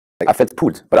Like, I felt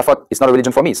pulled, but I thought it's not a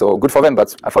religion for me, so good for them,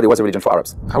 but I thought it was a religion for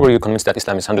Arabs. How were you convinced that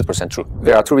Islam is 100% true?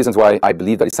 There are two reasons why I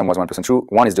believe that Islam was 100% true.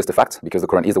 One is just the fact, because the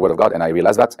Quran is the word of God, and I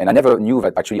realized that. And I never knew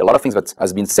that actually a lot of things that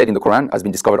has been said in the Quran has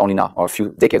been discovered only now, or a few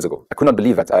decades ago. I could not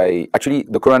believe that.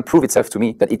 The Quran proved itself to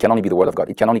me that it can only be the word of God.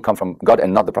 It can only come from God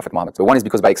and not the Prophet Muhammad. So one is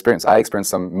because by experience, I experienced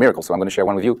some miracles, so I'm going to share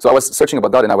one with you. So I was searching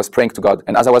about God and I was praying to God.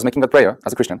 And as I was making that prayer,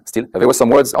 as a Christian still, there were some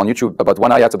words on YouTube about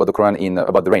one ayat about the Quran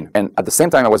about the rain. And at the same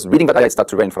time, I was reading that ayat start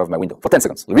to rain in front of my window for 10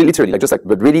 seconds. Really, literally,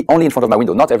 but really only in front of my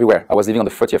window, not everywhere. I was living on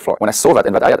the 30th floor. When I saw that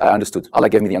and that ayat, I understood. Allah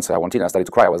gave me the answer I wanted and I started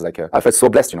to cry. I was like, I felt so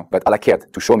blessed, but Allah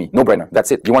cared to show me. No brainer.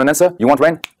 That's it. You want an answer? You want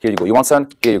rain? Here you go. You want sun?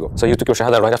 Here you go. So you took your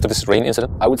Shahada right after this rain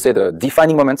incident? I would say the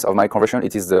defining moment of my conversion,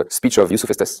 it is the speech of Yusuf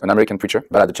Estes, an American preacher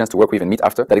that I had the chance to work with and meet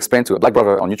after, that explained to a black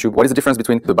brother on YouTube what is the difference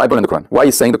between the Bible and the Quran. Why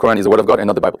he's saying the Quran is the word of God and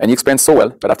not the Bible. And he explained so well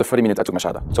that after 30 minutes I took my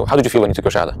Shahada. So how did you feel when you took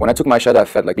your Shahada? When I took my Shahada, I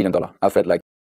felt like $1 billion. I felt like